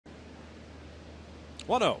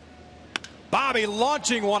1-0. Bobby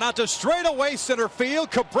launching one out to straightaway center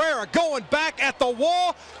field. Cabrera going back at the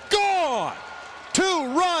wall. Gone!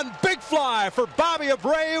 2-run big fly for Bobby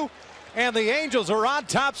Abreu. And the Angels are on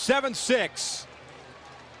top 7-6.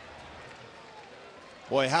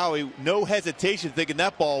 Boy, Howie, no hesitation thinking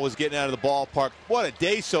that ball was getting out of the ballpark. What a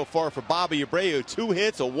day so far for Bobby Abreu. 2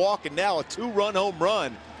 hits, a walk, and now a 2-run home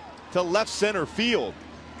run to left center field.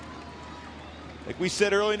 Like we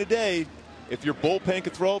said earlier in the day, if your bullpen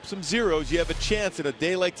could throw up some zeros, you have a chance in a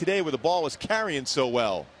day like today where the ball was carrying so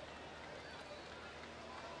well.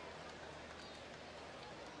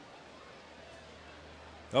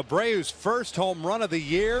 Abreu's first home run of the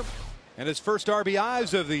year and his first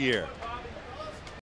RBIs of the year.